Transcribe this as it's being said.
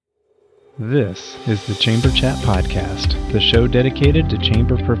This is the Chamber Chat Podcast, the show dedicated to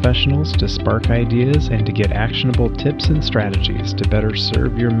chamber professionals to spark ideas and to get actionable tips and strategies to better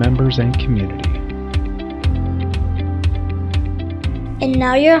serve your members and community. And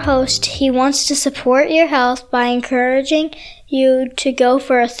now your host, he wants to support your health by encouraging you to go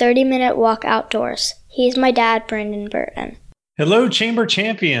for a 30-minute walk outdoors. He's my dad, Brandon Burton. Hello, Chamber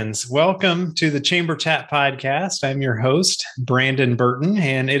Champions. Welcome to the Chamber Chat Podcast. I'm your host, Brandon Burton,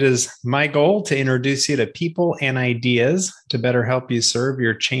 and it is my goal to introduce you to people and ideas to better help you serve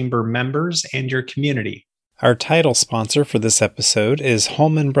your chamber members and your community. Our title sponsor for this episode is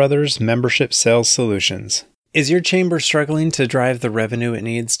Holman Brothers Membership Sales Solutions. Is your chamber struggling to drive the revenue it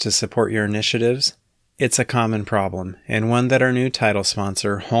needs to support your initiatives? It's a common problem, and one that our new title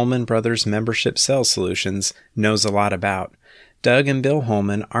sponsor, Holman Brothers Membership Sales Solutions, knows a lot about. Doug and Bill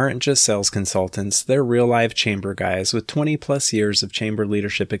Holman aren't just sales consultants, they're real-life chamber guys with 20-plus years of chamber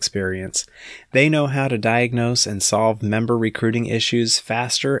leadership experience. They know how to diagnose and solve member recruiting issues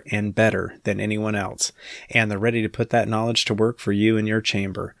faster and better than anyone else, and they're ready to put that knowledge to work for you and your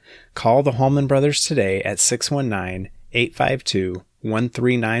chamber. Call the Holman Brothers today at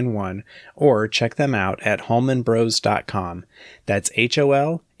 619-852-1391 or check them out at holmanbros.com. That's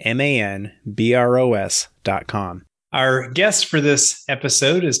HOLMANBROS.com. Our guest for this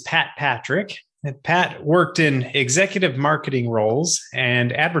episode is Pat Patrick. Pat worked in executive marketing roles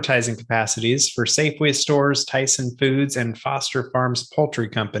and advertising capacities for Safeway Stores, Tyson Foods, and Foster Farms Poultry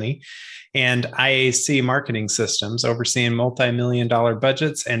Company, and IAC Marketing Systems, overseeing multi-million-dollar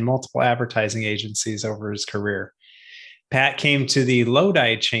budgets and multiple advertising agencies over his career. Pat came to the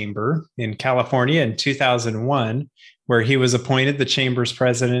Lodi Chamber in California in 2001, where he was appointed the Chamber's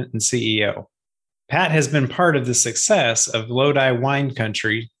president and CEO. Pat has been part of the success of Lodi wine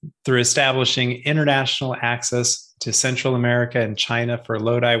country through establishing international access to Central America and China for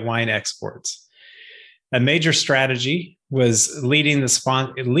Lodi wine exports. A major strategy was leading and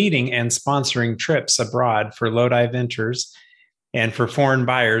sponsoring trips abroad for Lodi ventures and for foreign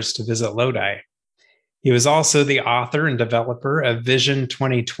buyers to visit Lodi. He was also the author and developer of Vision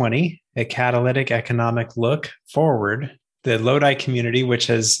 2020, a catalytic economic look forward the Lodi community, which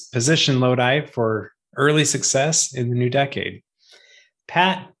has positioned Lodi for early success in the new decade.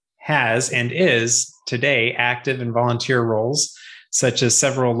 Pat has and is today active in volunteer roles, such as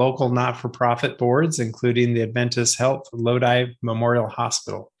several local not-for-profit boards, including the Adventist Health Lodi Memorial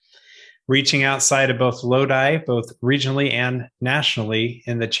Hospital. Reaching outside of both Lodi, both regionally and nationally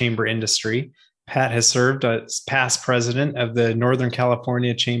in the chamber industry, Pat has served as past president of the Northern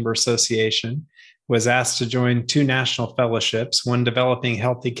California Chamber Association, was asked to join 2 national fellowships, one developing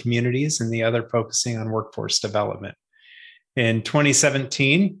healthy communities and the other focusing on workforce development. In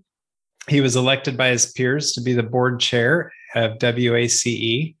 2017, he was elected by his peers to be the board chair of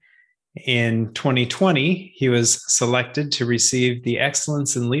WACE. In 2020, he was selected to receive the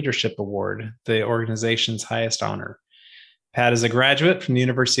Excellence in Leadership Award, the organization's highest honor. Pat is a graduate from the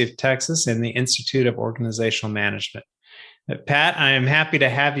University of Texas and the Institute of Organizational Management. Pat, I am happy to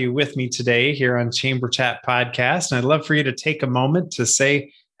have you with me today here on Chamber Chat Podcast. And I'd love for you to take a moment to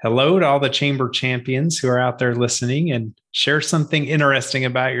say hello to all the Chamber champions who are out there listening and share something interesting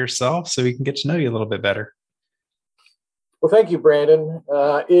about yourself so we can get to know you a little bit better. Well, thank you, Brandon.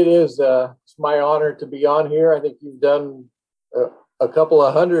 It's my honor to be on here. I think you've done a couple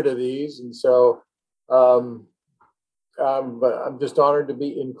of hundred of these. And so I'm just honored to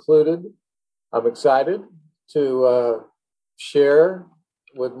be included. I'm excited to share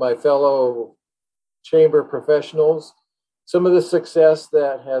with my fellow chamber professionals some of the success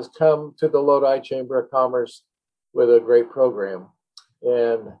that has come to the Lodi Chamber of Commerce with a great program.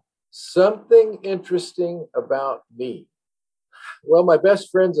 And something interesting about me. Well, my best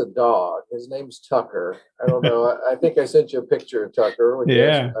friend's a dog. His name's Tucker. I don't know. I think I sent you a picture of Tucker when you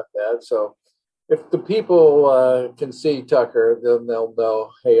asked about that. So if the people can see Tucker, then they'll know,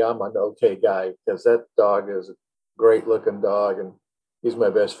 hey, I'm an okay guy, because that dog is a great looking dog and he's my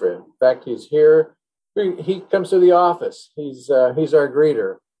best friend. In fact, he's here. He comes to the office. He's our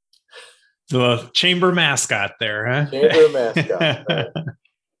greeter. The chamber mascot there, huh? Chamber mascot. Right.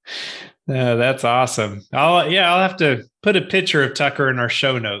 That's awesome. I'll have to put a picture of Tucker in our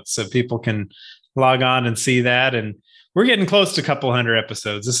show notes so people can log on and see that. And we're getting close to a couple hundred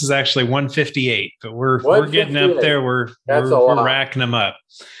episodes. This is actually 158, but we're getting up there. We're racking them up.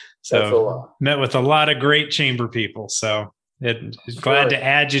 So met with a lot of great chamber people. So glad to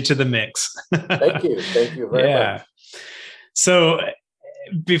add you to the mix. Thank you. Thank you very much. So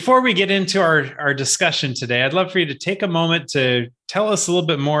before we get into our discussion today, I'd love for you to take a moment to tell us a little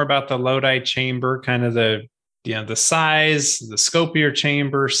bit more about the Lodi Chamber, kind of the the size, the scope of your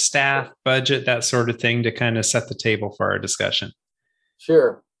chamber, staff, budget, that sort of thing to kind of set the table for our discussion?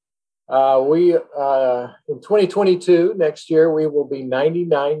 Sure. We in 2022, next year, we will be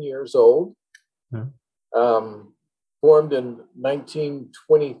 99 years old. Formed in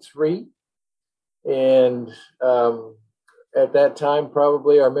 1923. And at that time,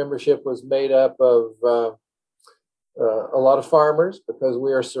 probably our membership was made up of a lot of farmers, because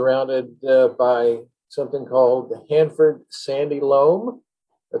we are surrounded by something called the Hanford Sandy Loam.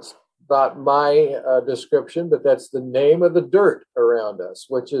 That's not my description, but that's the name of the dirt around us,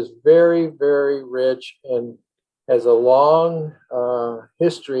 which is very, very rich and has a long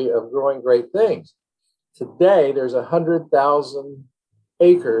history of growing great things. Today, there's 100,000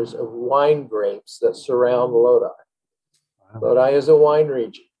 acres of wine grapes that surround Lodi. Wow. Lodi is a wine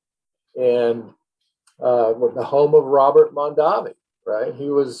region, and the home of Robert Mondavi, right? He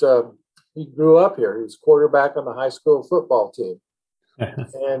grew up here. He was quarterback on the high school football team.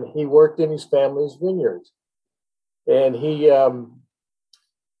 And he worked in his family's vineyards. And he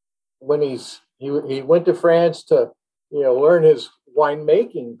went to France to learn his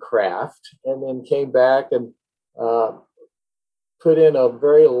winemaking craft, and then came back and put in a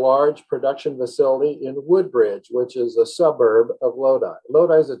very large production facility in Woodbridge, which is a suburb of Lodi.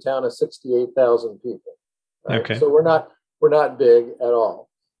 Lodi is a town of 68,000 people. Right? Okay. So we're not big at all.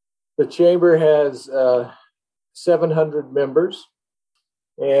 The chamber has 700 members.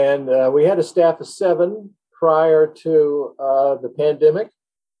 And we had a staff of 7 prior to the pandemic.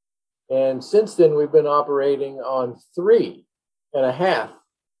 And since then, we've been operating on 3.5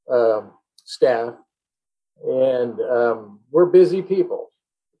 staff. And we're busy people.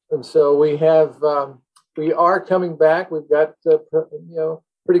 And so we are coming back. We've got,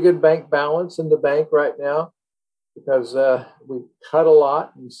 pretty good bank balance in the bank right now, because we cut a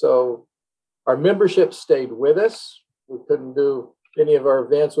lot. And so our membership stayed with us. We couldn't do any of our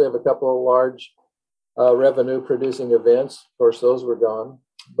events. We have a couple of large revenue producing events. Of course, those were gone,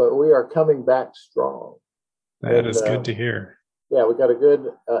 but we are coming back strong. That is good to hear. Yeah, we got a good,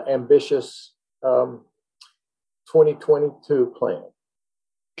 ambitious 2022 plan.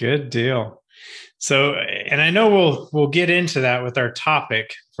 Good deal. So, and I know we'll get into that with our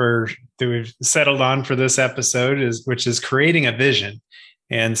topic that we've settled on for this episode, which is creating a vision.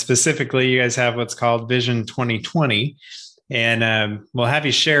 And specifically, you guys have what's called Vision 2020. And we'll have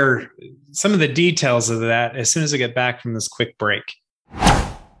you share some of the details of that as soon as I get back from this quick break.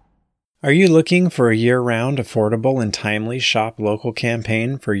 Are you looking for a year-round, affordable, and timely shop local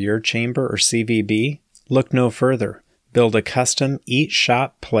campaign for your chamber or CVB? Look no further. Build a custom Eat,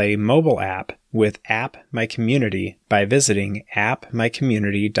 Shop, Play mobile app with App My Community by visiting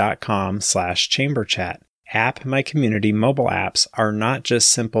appmycommunity.com/chamberchat. App My Community mobile apps are not just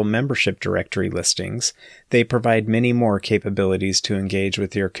simple membership directory listings. They provide many more capabilities to engage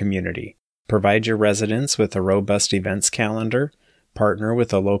with your community. Provide your residents with a robust events calendar. Partner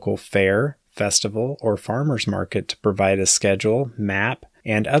with a local fair, festival, or farmers market to provide a schedule, map,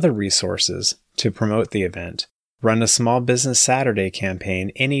 and other resources to promote the event. Run a Small Business Saturday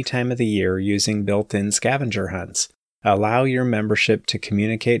campaign any time of the year using built-in scavenger hunts. Allow your membership to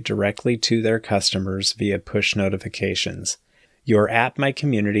communicate directly to their customers via push notifications. Your App My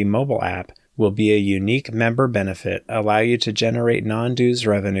Community mobile app will be a unique member benefit, allow you to generate non-dues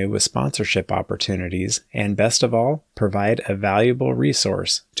revenue with sponsorship opportunities, and best of all, provide a valuable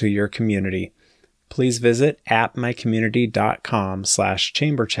resource to your community. Please visit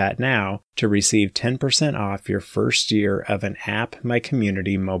appmycommunity.com/chamberchat now to receive 10% off your first year of an App My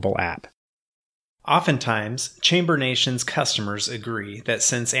Community mobile app. Oftentimes, Chamber Nation's customers agree that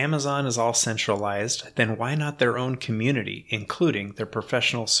since Amazon is all centralized, then why not their own community, including their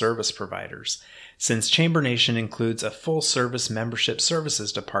professional service providers? Since Chamber Nation includes a full-service membership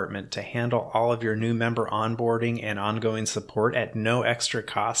services department to handle all of your new member onboarding and ongoing support at no extra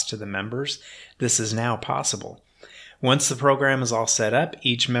cost to the members, this is now possible. Once the program is all set up,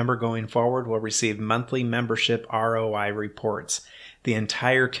 each member going forward will receive monthly membership ROI reports. The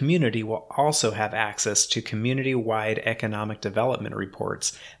entire community will also have access to community-wide economic development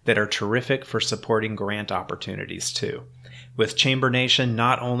reports that are terrific for supporting grant opportunities too. With Chamber Nation,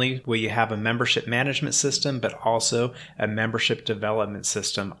 not only will you have a membership management system, but also a membership development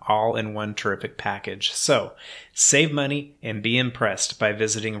system all in one terrific package. So, save money and be impressed by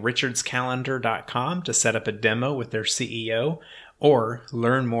visiting richardscalendar.com to set up a demo with their CEO, or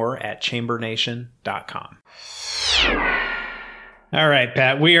learn more at chambernation.com. All right,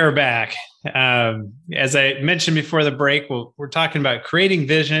 Pat, we are back. As I mentioned before the break, we're talking about creating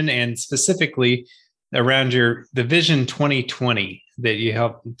vision, and specifically around the Vision 2020. that you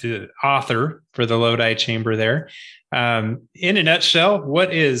helped to author for the Lodi Chamber there. In a nutshell,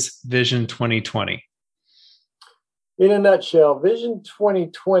 what is Vision 2020? In a nutshell, Vision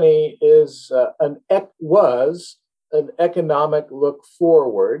 2020 was an economic look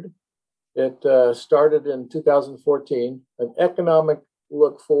forward. It started in 2014, an economic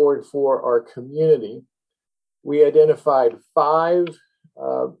look forward for our community. We identified 5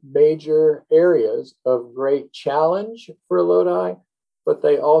 major areas of great challenge for Lodi, but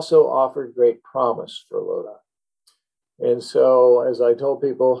they also offered great promise for Lodi. And so, as I told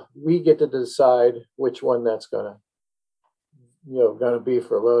people, we get to decide which one that's going to be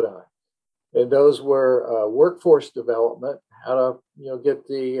for Lodi. And those were workforce development, how to get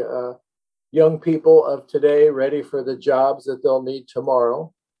the young people of today ready for the jobs that they'll need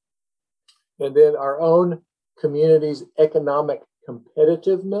tomorrow, and then our own community's economic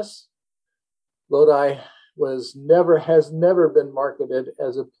competitiveness. Lodi has never been marketed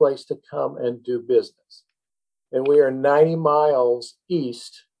as a place to come and do business. And we are 90 miles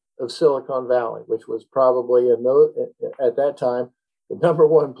east of Silicon Valley, which was probably at that time the number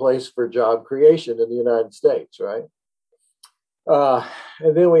one place for job creation in the United States, right?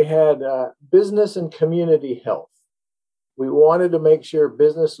 And then we had business and community health. We wanted to make sure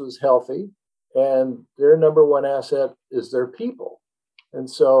business was healthy, and their number one asset is their people. And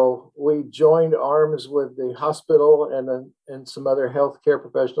so we joined arms with the hospital and some other healthcare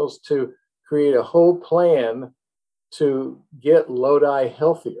professionals to create a whole plan to get Lodi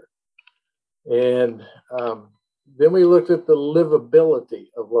healthier. And then we looked at the livability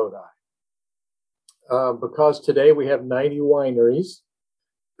of Lodi. Because today we have 90 wineries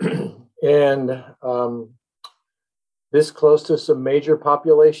and this close to some major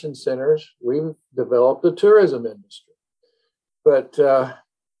population centers, we've developed a tourism industry. But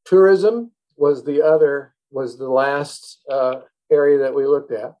tourism was the last area that we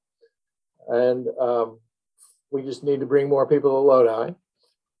looked at. And we just need to bring more people to Lodi.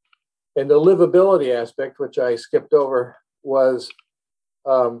 And the livability aspect, which I skipped over, was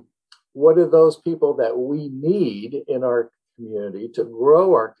what are those people that we need in our community to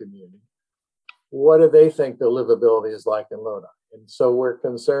grow our community? What do they think the livability is like in Lodi? And so we're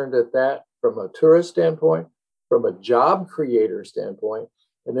concerned at that from a tourist standpoint, from a job creator standpoint,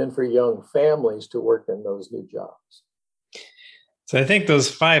 and then for young families to work in those new jobs. So I think those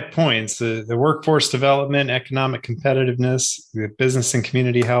 5 points, the workforce development, economic competitiveness, the business and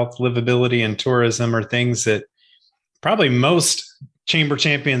community health, livability, and tourism are things that probably most chamber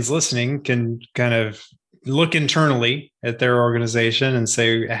champions listening can kind of look internally at their organization and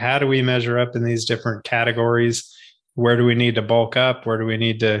say, how do we measure up in these different categories? Where do we need to bulk up? Where do we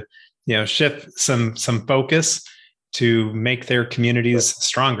need to, shift some focus to make their communities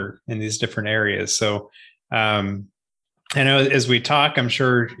stronger in these different areas? So I know as we talk, I'm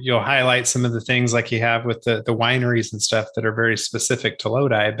sure you'll highlight some of the things like you have with the wineries and stuff that are very specific to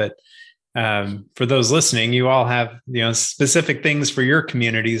Lodi, but for those listening, you all have specific things for your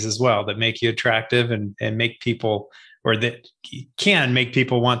communities as well that make you attractive and make people, or that can make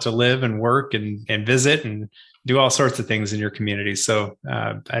people want to live and work and visit and do all sorts of things in your community. So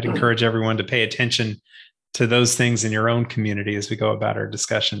I'd encourage everyone to pay attention to those things in your own community as we go about our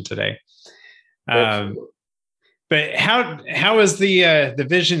discussion today. But how is the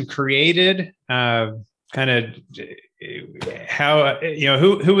vision created? Kind of how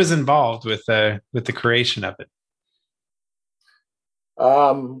who was involved with the creation of it?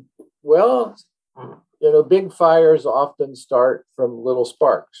 Well, big fires often start from little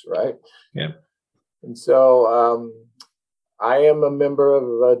sparks, right? Yeah. And so I am a member of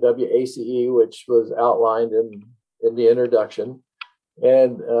WACE, which was outlined in the introduction,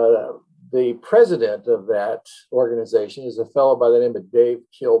 and the president of that organization is a fellow by the name of Dave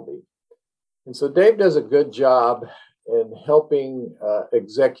Kilby. And so Dave does a good job in helping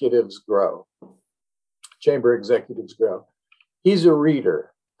executives grow, chamber executives grow. He's a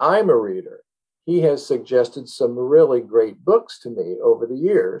reader. I'm a reader. He has suggested some really great books to me over the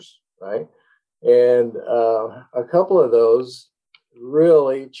years, right? And a couple of those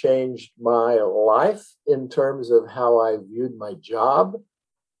really changed my life in terms of how I viewed my job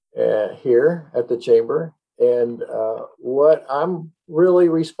here at the chamber and what I'm really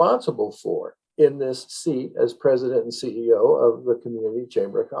responsible for in this seat as president and CEO of the Community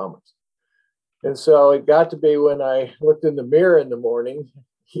Chamber of Commerce. And so it got to be when I looked in the mirror in the morning,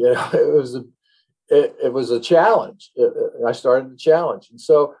 it was a challenge. I started the challenge. And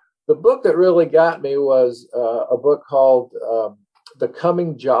so the book that really got me was a book called The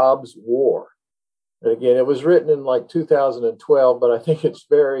Coming Jobs War. And again, it was written in like 2012, but I think it's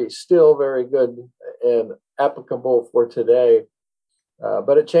still very good and applicable for today.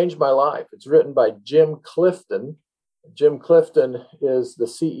 but it changed my life. It's written by Jim Clifton. Jim Clifton is the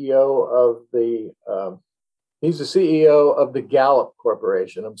CEO of he's the CEO of the Gallup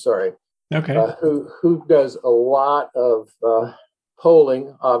Corporation. I'm sorry. Okay. Who does a lot of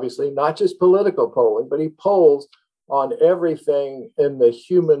polling, obviously, not just political polling, but he polls on everything in the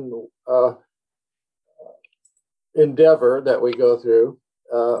human endeavor that we go through.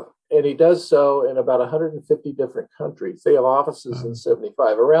 And he does so in about 150 different countries. They have offices in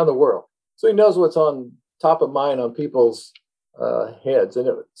 75 around the world. So he knows what's on top of mind on people's heads. And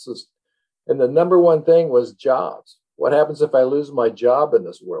the number one thing was jobs. What happens if I lose my job in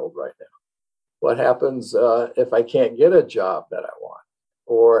this world right now? What happens if I can't get a job that I want?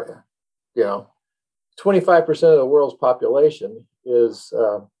 Or, 25% of the world's population is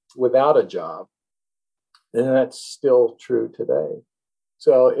without a job. And that's still true today.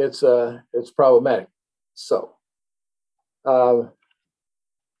 So it's problematic. So,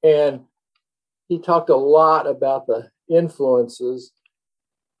 and he talked a lot about the influences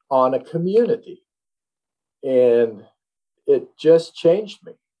on a community, and it just changed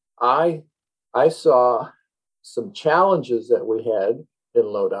me. I saw some challenges that we had in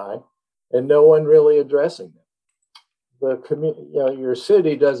Lodi, and no one really addressing them. The community, your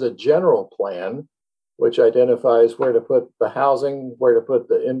city does a general plan, which identifies where to put the housing, where to put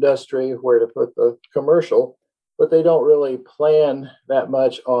the industry, where to put the commercial, but they don't really plan that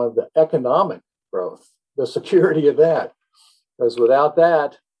much on the economic growth, the security of that, because without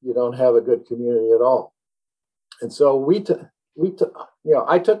that, you don't have a good community at all. And so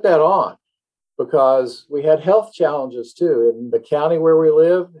I took that on because we had health challenges too. In the county where we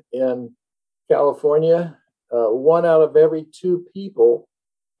live in California, 1 out of every 2 people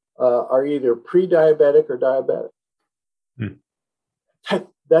are either pre-diabetic or diabetic.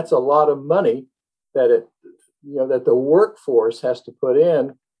 That's a lot of money that that the workforce has to put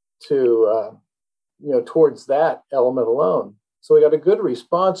in to towards that element alone. So we got a good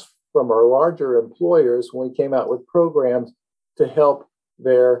response from our larger employers when we came out with programs to help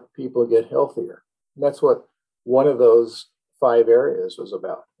their people get healthier. And that's what one of those 5 areas was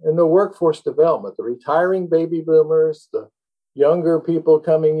about. And the workforce development, the retiring baby boomers, the younger people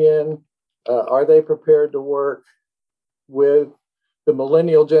coming in, are they prepared to work with the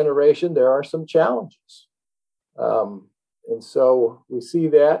millennial generation? There are some challenges. And so we see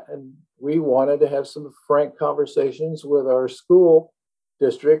that, and we wanted to have some frank conversations with our school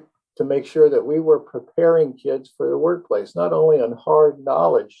district to make sure that we were preparing kids for the workplace, not only on hard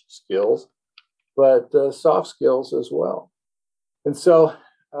knowledge skills, but soft skills as well. And so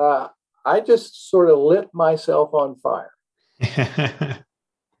I just sort of lit myself on fire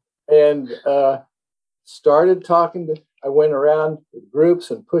and started talking I went around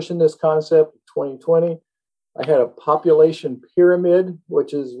groups and pushing this concept in 2020. I had a population pyramid,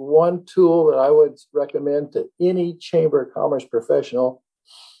 which is one tool that I would recommend to any Chamber of Commerce professional.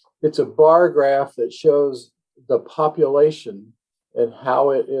 It's a bar graph that shows the population and how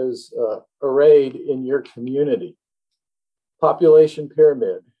it is arrayed in your community. Population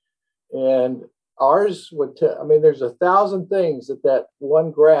pyramid. And ours would there's 1,000 things that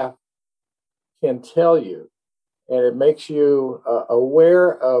one graph can tell you. And it makes you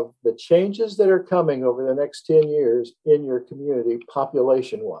aware of the changes that are coming over the next 10 years in your community,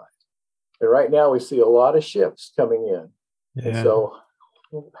 population-wise. And right now we see a lot of shifts coming in. Yeah. And so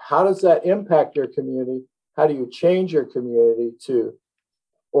how does that impact your community? How do you change your community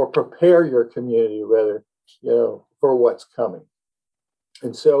or prepare your community, rather, for what's coming?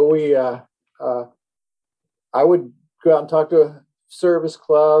 And so I would go out and talk to service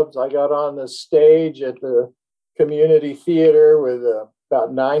clubs. I got on the stage at the community theater with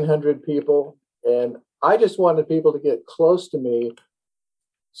about 900 people. And I just wanted people to get close to me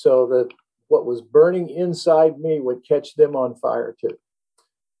so that what was burning inside me would catch them on fire too.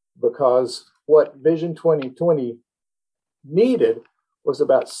 Because what Vision 2020 needed was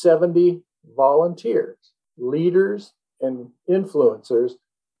about 70 volunteers, leaders, and influencers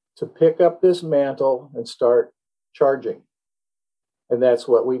to pick up this mantle and start charging. And that's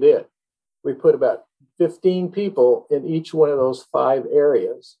what we did. We put about 15 people in each one of those 5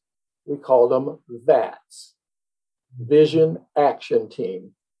 areas. We called them VATs, Vision Action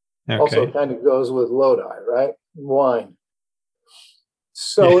Team. Okay. Also kind of goes with Lodi, right? Wine.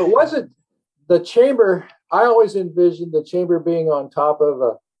 So It wasn't the chamber. I always envisioned the chamber being on top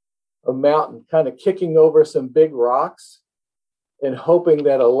of a mountain, kind of kicking over some big rocks and hoping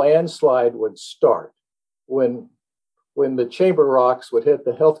that a landslide would start when the chamber rocks would hit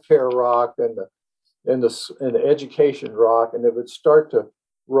the healthcare rock and the education rock, and it would start to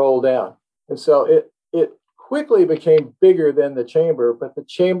roll down. And so it quickly became bigger than the chamber, but the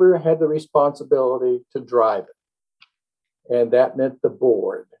chamber had the responsibility to drive it. And that meant the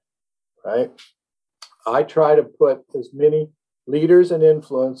board, right? I try to put as many leaders and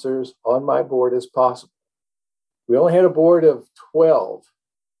influencers on my board as possible. We only had a board of 12.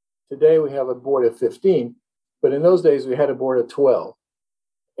 Today we have a board of 15, but in those days we had a board of 12.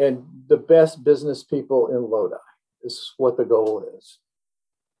 And the best business people in Lodi is what the goal is.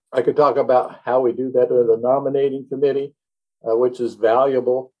 I could talk about how we do that with the nominating committee, which is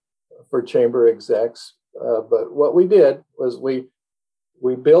valuable for chamber execs. But what we did was we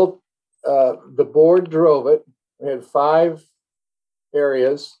built, the board drove it. We had 5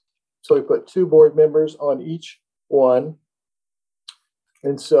 areas. So we put 2 board members on each one.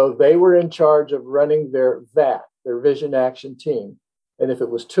 And so they were in charge of running their VAT, their Vision Action Team. And if it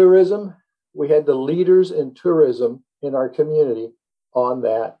was tourism, we had the leaders in tourism in our community on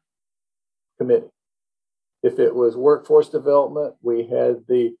that committee. If it was workforce development, we had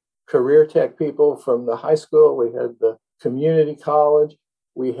the career tech people from the high school, we had the community college,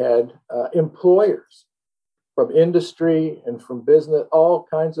 we had employers from industry and from business, all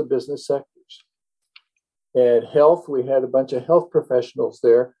kinds of business sectors. And health, we had a bunch of health professionals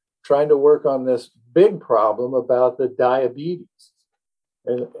there trying to work on this big problem about the diabetes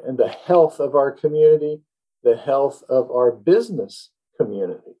and the health of our community, the health of our business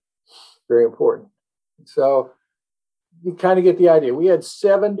community. Very important. So you kind of get the idea. We had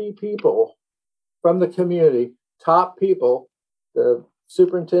 70 people from the community, top people, the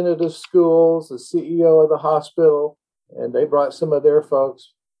superintendent of schools, the CEO of the hospital, and they brought some of their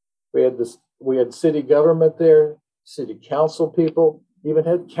folks. We had city government there, city council people, even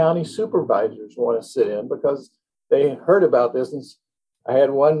had county supervisors want to sit in because they heard about this. And I had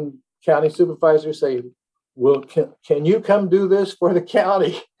one county supervisor say, "Well, can you come do this for the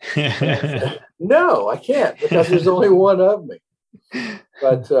county?" No, I can't because there's only one of me.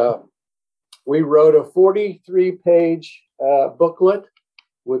 But we wrote a 43-page booklet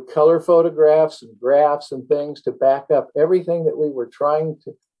with color photographs and graphs and things to back up everything that we were trying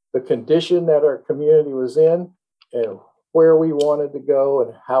to, the condition that our community was in and where we wanted to go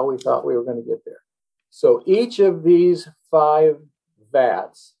and how we thought we were going to get there. So each of these 5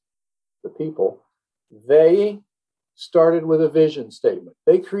 VATs, the people, they started with a vision statement.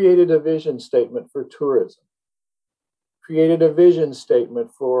 They created a vision statement for tourism, created a vision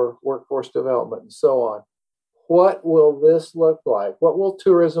statement for workforce development, and so on. What will this look like? What will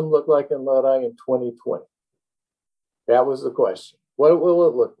tourism look like in Lodi in 2020? That was the question. What will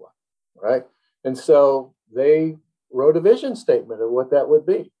it look like, right? And so they wrote a vision statement of what that would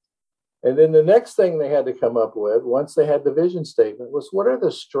be. And then the next thing they had to come up with, once they had the vision statement, was what are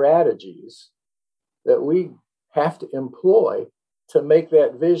the strategies that we have to employ to make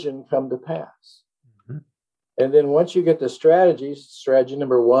that vision come to pass? Mm-hmm. And then once you get the strategies, strategy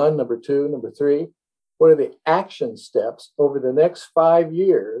number 1, number 2, number 3, what are the action steps over the next 5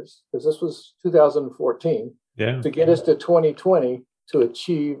 years? Because this was 2014, to get us to 2020 to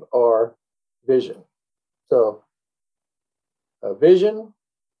achieve our vision. So a vision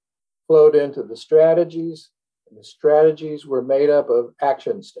flowed into the strategies, and the strategies were made up of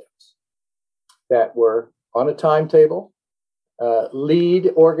action steps that were on a timetable. Lead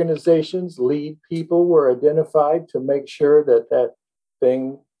organizations, lead people were identified to make sure that that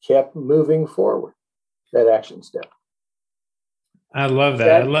thing kept moving forward, that action step. I love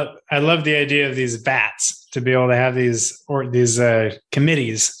that. I love the idea of these VATs to be able to have these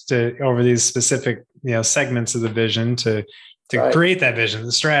committees to over these specific segments of the vision to right. Create that vision,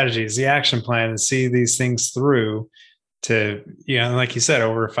 the strategies, the action plan, and see these things through to like you said,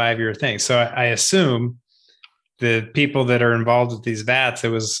 over a 5-year thing. So I assume the people that are involved with these VATs,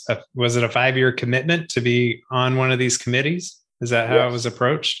 was it a 5-year commitment to be on one of these committees? Is that how it was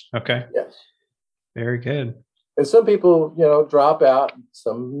approached? Okay. Yes. Very good. And some people, drop out,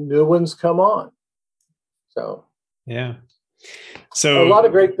 some new ones come on. So, yeah. So a lot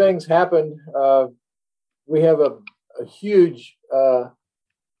of great things happen. We have a huge,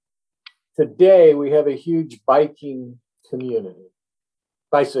 today we have a huge biking community,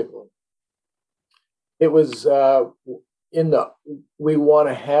 bicycling. It was we want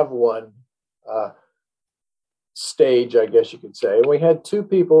to have one stage, I guess you could say. And we had 2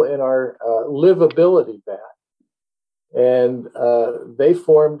 people in our livability VAT. And they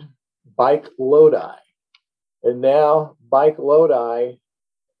formed Bike Lodi. And now Bike Lodi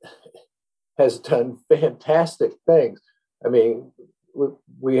has done fantastic things. I mean,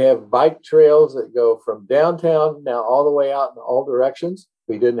 we have bike trails that go from downtown now all the way out in all directions.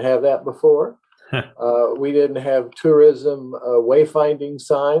 We didn't have that before. We didn't have tourism wayfinding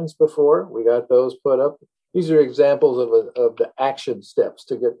signs before. We got those put up. These are examples of the action steps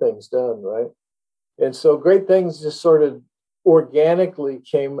to get things done, right? And so great things just sort of organically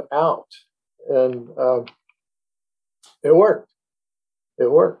came out, and it worked. It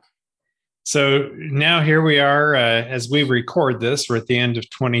worked. So now here we are, as we record this, we're at the end of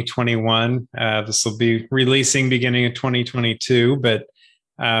 2021. This will be releasing beginning of 2022, but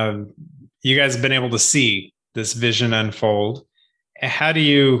you guys have been able to see this vision unfold. How do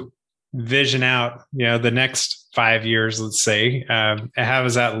you vision out, the next 5 years, let's say? How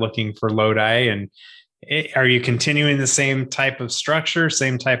is that looking for Lodi? And are you continuing the same type of structure,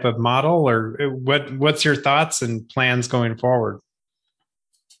 same type of model, or what's your thoughts and plans going forward?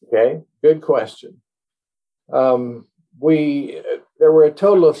 Okay, good question. There were a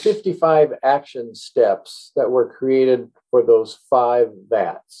total of 55 action steps that were created for those 5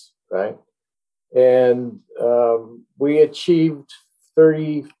 VATs, right? And we achieved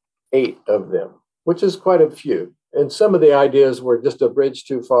 38 of them, which is quite a few. And some of the ideas were just a bridge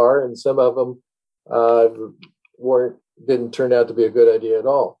too far, and some of them didn't turn out to be a good idea at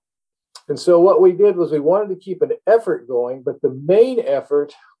all. And so what we did was we wanted to keep an effort going, but the main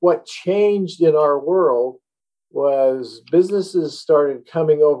effort, what changed in our world, was businesses started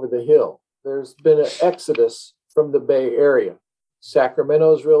coming over the hill. There's been an exodus from the Bay Area.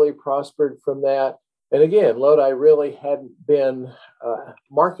 Sacramento's really prospered from that. And again, Lodi really hadn't been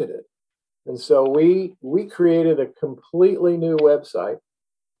marketed. And so we created a completely new website,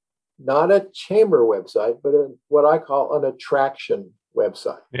 not a chamber website, but what I call an attraction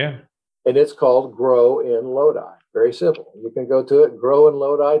website. Yeah. And it's called Grow in Lodi. Very simple. You can go to it,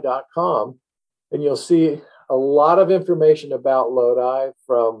 growinlodi.com, and you'll see a lot of information about Lodi,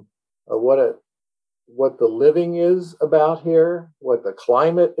 from what the living is about here, what the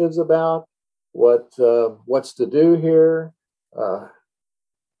climate is about, what's to do here,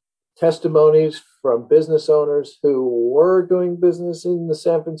 testimonies from business owners who were doing business in the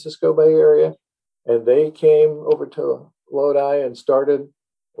San Francisco Bay Area, and they came over to Lodi and started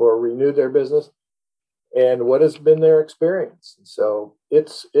or renewed their business, and what has been their experience. And so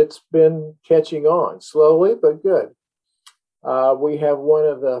it's been catching on slowly, but good. We have one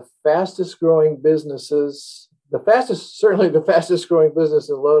of the fastest growing businesses, certainly the fastest growing business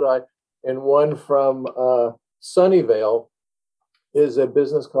in Lodi, and one from Sunnyvale is a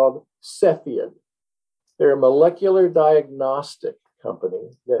business called Cepheid. They're a molecular diagnostic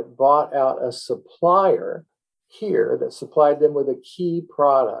company that bought out a supplier here that supplied them with a key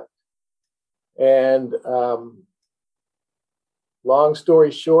product. And long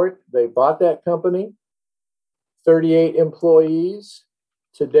story short, they bought that company, 38 employees.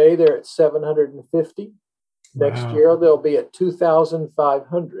 Today, they're at 750. Wow. Next year, they'll be at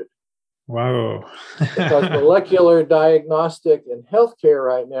 2,500. Wow. Because molecular diagnostic and healthcare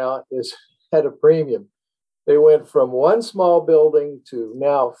right now is at a premium. They went from one small building to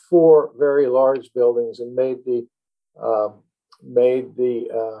now 4 very large buildings, and made the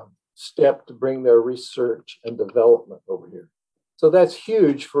step to bring their research and development over here. So that's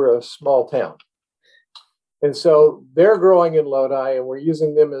huge for a small town. And so they're growing in Lodi, and we're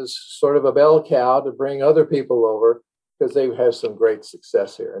using them as sort of a bell cow to bring other people over, because they have some great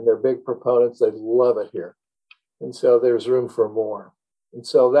success here, and they're big proponents. They love it here. And so there's room for more. And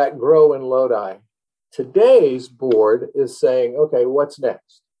so that Grow in Lodi. Today's board is saying, okay, what's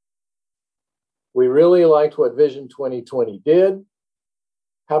next? We really liked what Vision 2020 did.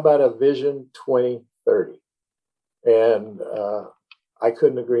 How about a Vision 2030? And I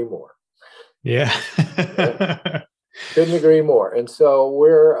couldn't agree more. Yeah. Couldn't agree more. And so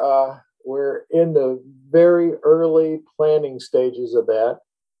we're in the very early planning stages of that.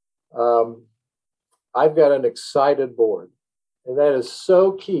 I've got an excited board, and that is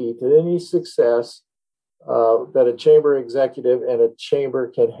so key to any success that a chamber executive and a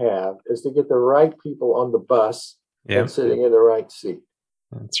chamber can have, is to get the right people on the bus and sitting in the right seat.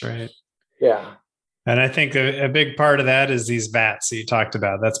 That's right. Yeah. And I think a big part of that is these VATs that you talked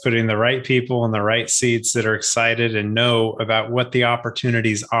about. That's putting the right people in the right seats that are excited and know about what the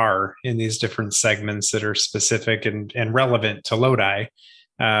opportunities are in these different segments that are specific and relevant to Lodi,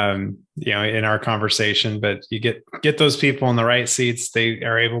 in our conversation. But you get those people in the right seats, they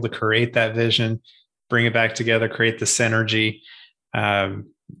are able to create that vision, bring it back together, create the synergy.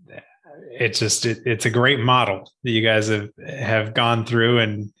 It's a great model that you guys have gone through,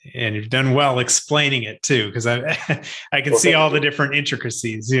 and you've done well explaining it too, because I can see all the different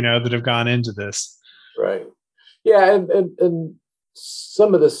intricacies, that have gone into this. Right. Yeah. And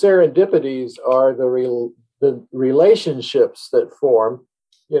some of the serendipities are the relationships that form.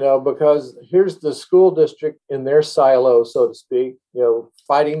 because here's the school district in their silo, so to speak,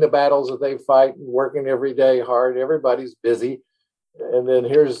 fighting the battles that they fight and working every day hard. Everybody's busy. And then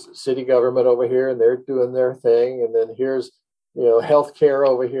here's city government over here, and they're doing their thing. And then here's, healthcare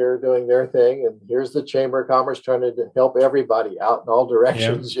over here doing their thing. And here's the Chamber of Commerce trying to help everybody out in all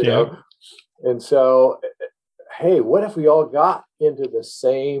directions, know. And so, hey, what if we all got into the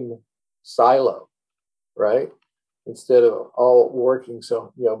same silo, right? Instead of all working.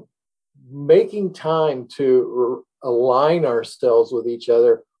 So, making time to align ourselves with each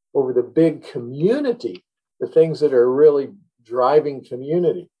other over the big community, the things that are really driving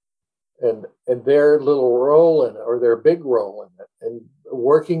community and their little role in it, or their big role in it, and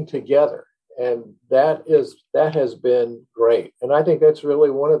working together. And that has been great. And I think that's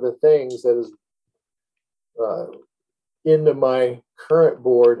really one of the things that is into my current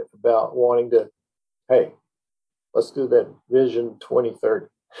board about wanting to, hey, let's do that Vision 2030.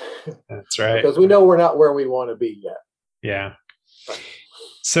 That's right. Because we know we're not where we want to be yet. Yeah.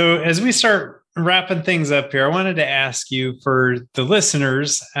 So as we start wrapping things up here, I wanted to ask you, for the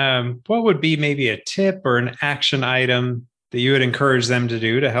listeners, what would be maybe a tip or an action item that you would encourage them to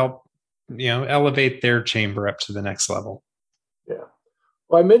do to help, elevate their chamber up to the next level? Yeah.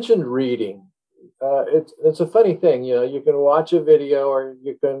 Well, I mentioned reading. It's a funny thing. You can watch a video, or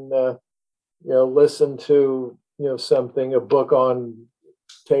you can, listen to, something, a book on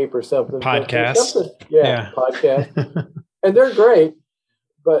tape or something. Podcast. Podcast. And they're great.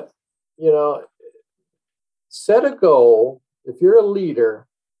 But, set a goal. If you're a leader,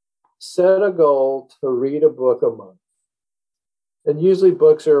 set a goal to read a book a month. And usually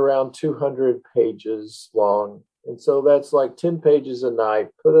books are around 200 pages long. And so that's like 10 pages a night.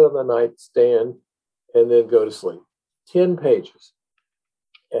 Put it on the nightstand and then go to sleep. 10 pages.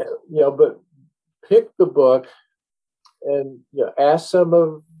 And, but pick the book and ask some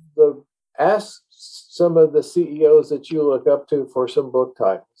of the CEOs that you look up to for some book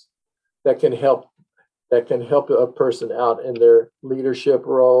titles that can help a person out in their leadership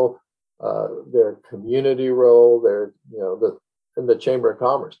role, their community role, their in the Chamber of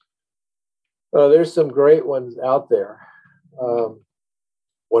Commerce. There's some great ones out there.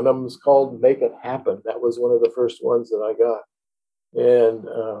 One of them is called Make It Happen. That was one of the first ones that I got. And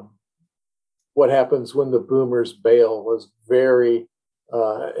What Happens When the Boomers Bail was very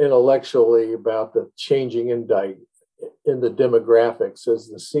intellectually about the changing in the demographics as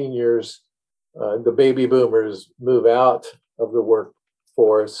the seniors, the baby boomers move out of the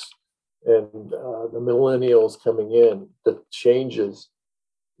workforce, and the millennials coming in. The changes,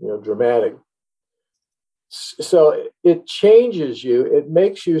 dramatic. So it changes you. It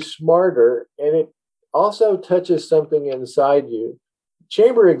makes you smarter, and it also touches something inside you.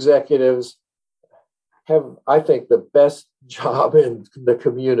 Chamber executives have, I think, the best job in the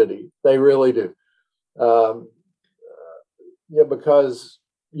community. They really do. Because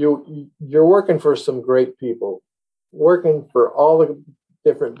you're working for some great people, working for all the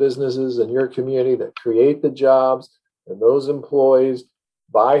different businesses in your community that create the jobs, and those employees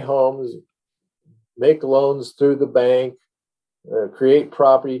buy homes, make loans through the bank, create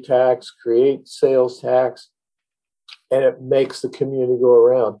property tax, create sales tax, and it makes the community go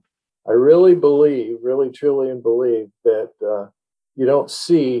around. I really truly believe that you don't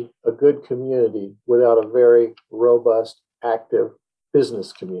see a good community without a very robust, active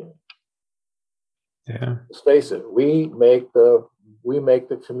business community. Yeah. Let's face it, we make the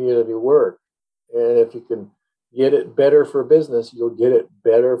community work. And if you can get it better for business, you'll get it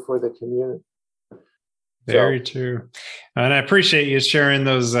better for the community. Very true. And I appreciate you sharing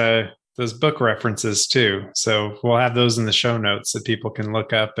those book references too. So we'll have those in the show notes that people can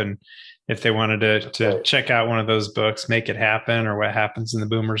look up, and if they wanted to check out one of those books, Make It Happen, or What Happens in the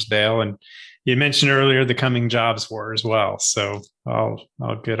Boomers Bail. And you mentioned earlier The Coming Jobs War as well. So all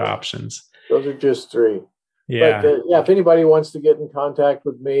good options. Those are just three. Yeah. But, if anybody wants to get in contact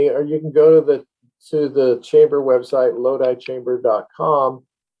with me, or you can go to the chamber website, LodiChamber.com,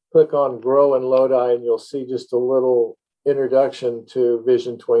 click on Grow in Lodi, and you'll see just a little introduction to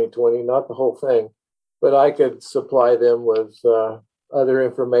Vision 2020, not the whole thing, but I could supply them with other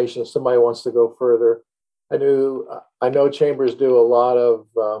information if somebody wants to go further. I know chambers do a lot of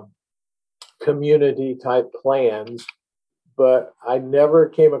community type plans, but I never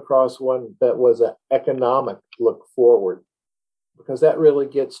came across one that was an economic look forward, because that really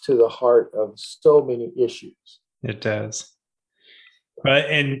gets to the heart of so many issues. It does.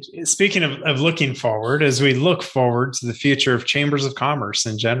 But and speaking of looking forward, as we look forward to the future of chambers of commerce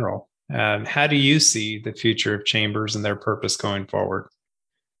in general, how do you see the future of chambers and their purpose going forward?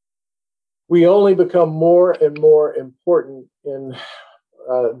 We only become more and more important in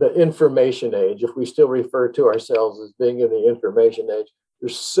the information age, if we still refer to ourselves as being in the information age.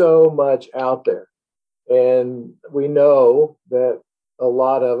 There's so much out there. And we know that a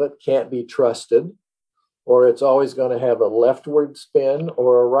lot of it can't be trusted, or it's always going to have a leftward spin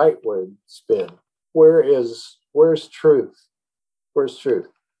or a rightward spin. Where's truth? Where's truth?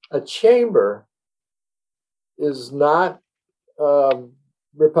 A chamber is not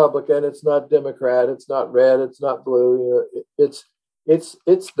Republican, it's not Democrat, it's not red, it's not blue. It's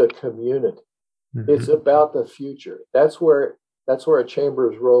the community. Mm-hmm. It's about the future. That's where a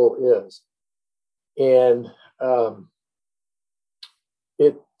chamber's role is, and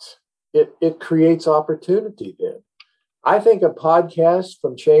it creates opportunity. Then, I think a podcast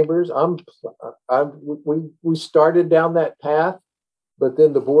from chambers. We started down that path, but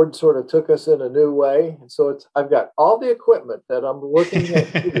then the board sort of took us in a new way, and so I've got all the equipment that I'm looking at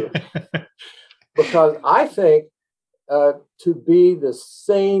here because I think to be the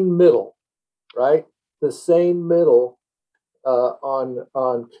sane middle, right? The sane middle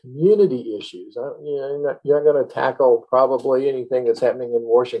on community issues. You're not going to tackle probably anything that's happening in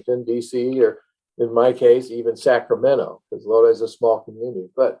Washington, D.C., or in my case, even Sacramento, because Lodi is a small community.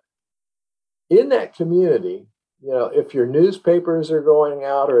 But in that community, if your newspapers are going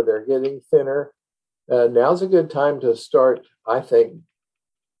out or they're getting thinner, now's a good time to start, I think,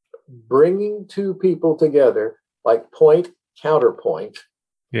 bringing two people together, like point, counterpoint.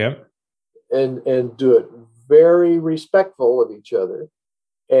 Yeah. And do it very respectful of each other,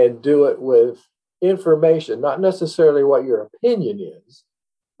 and do it with information, not necessarily what your opinion is,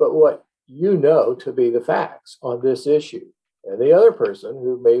 but what you know to be the facts on this issue. And the other person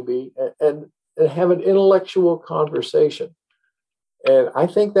who may be, and have an intellectual conversation. And I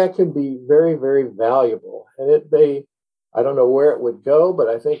think that can be very, very valuable. And I don't know where it would go, but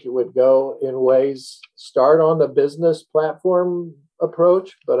I think it would go in ways, start on the business platform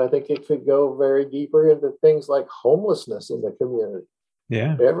approach, but I think it could go very deeper into things like homelessness in the community.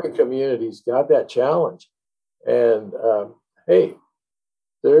 Yeah. Every community's got that challenge. And hey,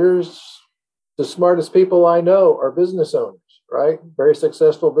 there's the smartest people I know are business owners, right? Very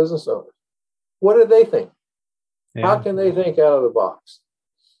successful business owners. What do they think? Yeah. How can they think out of the box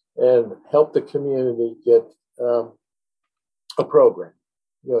and help the community get a program,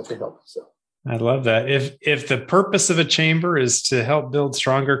 to help itself? I love that. If the purpose of a chamber is to help build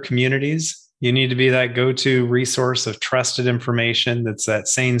stronger communities, you need to be that go-to resource of trusted information that's that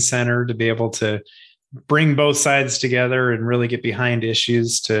sane center to be able to bring both sides together and really get behind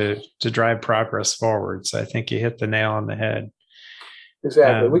issues to drive progress forward. So I think you hit the nail on the head.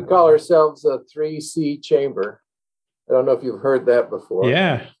 Exactly. We call ourselves a 3C chamber. I don't know if you've heard that before.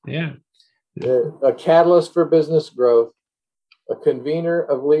 Yeah. A catalyst for business growth, a convener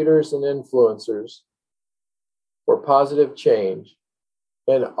of leaders and influencers for positive change,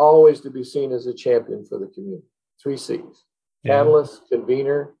 and always to be seen as a champion for the community. 3 C's: catalyst,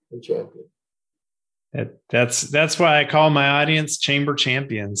 convener, and champion. That's why I call my audience chamber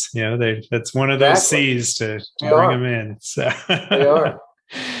champions. That's one of those C's to bring them in. So they are,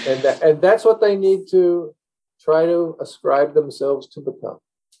 and that's what they need to try to ascribe themselves to become.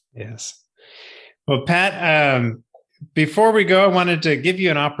 Yes. Well, Pat, before we go, I wanted to give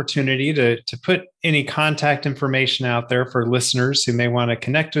you an opportunity to put any contact information out there for listeners who may want to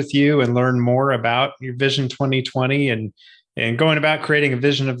connect with you and learn more about your Vision 2020 and going about creating a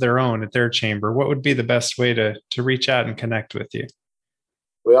vision of their own at their chamber. What would be the best way to reach out and connect with you?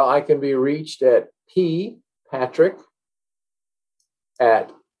 Well, I can be reached at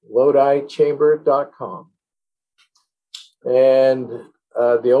ppatrick@lodichamber.com. And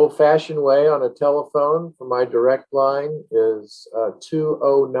the old-fashioned way on a telephone for my direct line is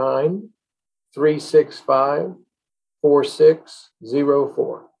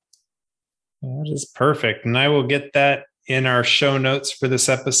 209-365-4604. That is perfect. And I will get that in our show notes for this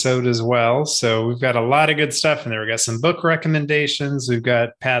episode as well. So we've got a lot of good stuff in there. We've got some book recommendations. We've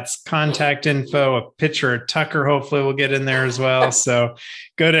got Pat's contact info, a picture of Tucker, hopefully we'll get in there as well. So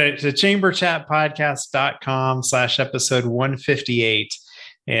go to chamberchatpodcast.com/episode 158.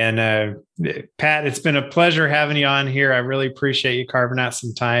 And Pat, it's been a pleasure having you on here. I really appreciate you carving out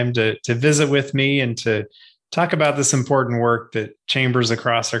some time to visit with me and to talk about this important work that chambers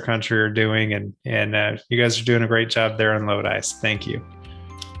across our country are doing. And you guys are doing a great job there in Lodi. Thank you.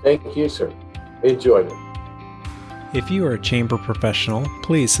 Thank you, sir. Enjoyed it. If you are a chamber professional,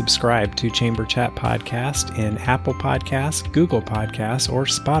 please subscribe to Chamber Chat Podcast in Apple Podcasts, Google Podcasts, or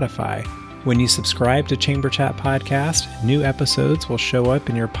Spotify. When you subscribe to Chamber Chat Podcast, new episodes will show up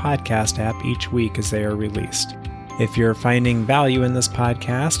in your podcast app each week as they are released. If you're finding value in this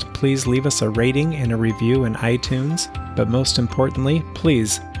podcast, please leave us a rating and a review in iTunes. But most importantly,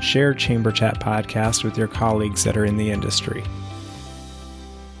 please share Chamber Chat Podcast with your colleagues that are in the industry.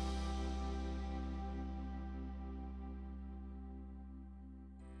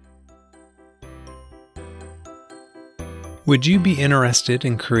 Would you be interested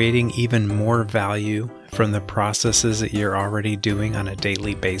in creating even more value from the processes that you're already doing on a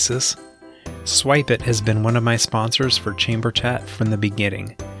daily basis? SwipeIt has been one of my sponsors for Chamber Chat from the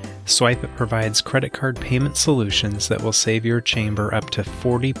beginning. SwipeIt provides credit card payment solutions that will save your chamber up to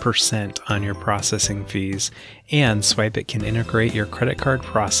 40% on your processing fees, and SwipeIt can integrate your credit card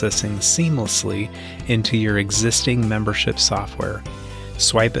processing seamlessly into your existing membership software.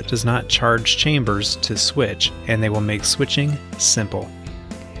 SwipeIt does not charge chambers to switch, and they will make switching simple.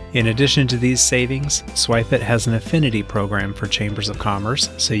 In addition to these savings, SwipeIt has an affinity program for chambers of commerce,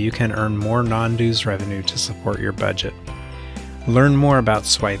 so you can earn more non-dues revenue to support your budget. Learn more about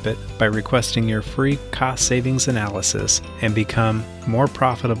SwipeIt by requesting your free cost savings analysis and become more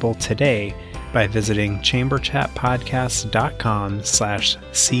profitable today by visiting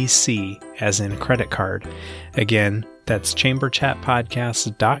chamberchatpodcast.com/cc as in credit card. Again, that's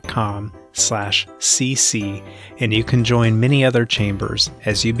chamberchatpodcast.com/cc, and you can join many other chambers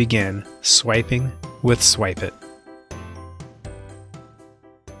as you begin swiping with SwipeIt.